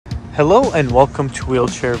Hello and welcome to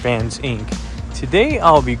Wheelchair Vans Inc. Today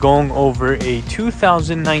I'll be going over a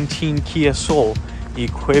 2019 Kia Soul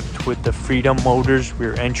equipped with the Freedom Motors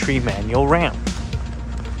rear entry manual ramp.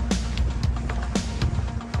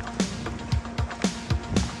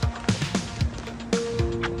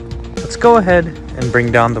 Let's go ahead and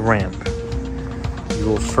bring down the ramp. You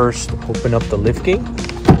will first open up the liftgate.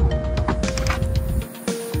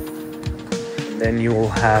 Then you will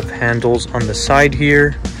have handles on the side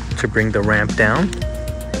here to bring the ramp down.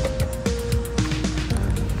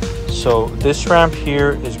 So this ramp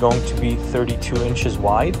here is going to be 32 inches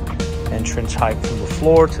wide. Entrance height from the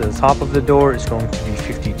floor to the top of the door is going to be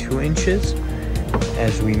 52 inches.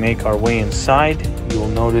 As we make our way inside, you will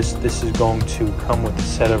notice this is going to come with a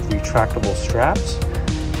set of retractable straps.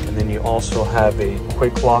 And then you also have a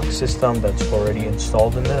quick lock system that's already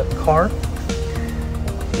installed in the car.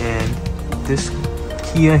 And this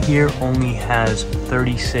Kia here only has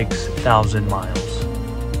 36,000 miles.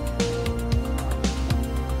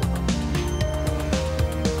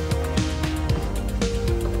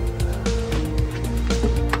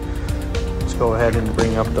 Let's go ahead and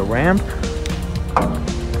bring up the ramp.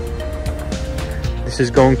 This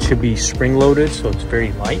is going to be spring-loaded, so it's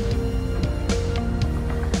very light.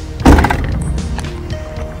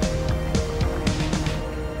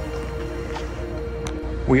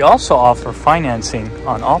 We also offer financing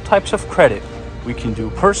on all types of credit. We can do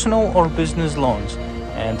personal or business loans.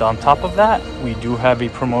 And on top of that, we do have a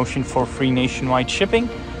promotion for free nationwide shipping.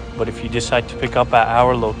 But if you decide to pick up at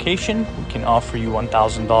our location, we can offer you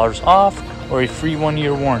 $1,000 off or a free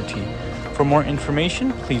 1-year warranty. For more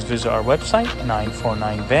information, please visit our website,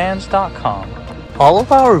 949vans.com. All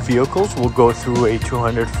of our vehicles will go through a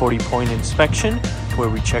 240-point inspection where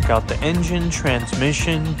we check out the engine,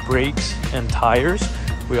 transmission, brakes, and tires.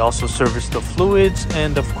 We also service the fluids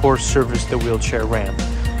and of course service the wheelchair ramp.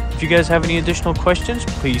 If you guys have any additional questions,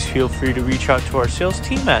 please feel free to reach out to our sales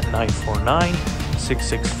team at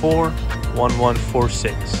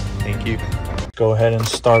 949-664-1146. Thank you. Go ahead and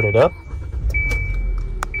start it up.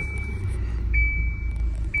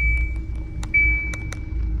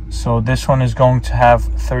 So this one is going to have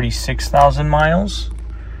 36,000 miles.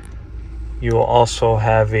 You will also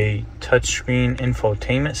have a touchscreen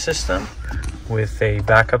infotainment system with a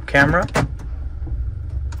backup camera.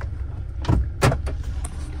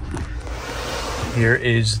 Here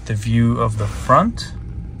is the view of the front.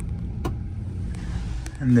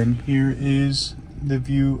 And then here is the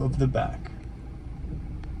view of the back.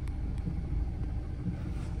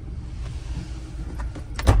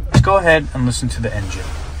 Let's go ahead and listen to the engine.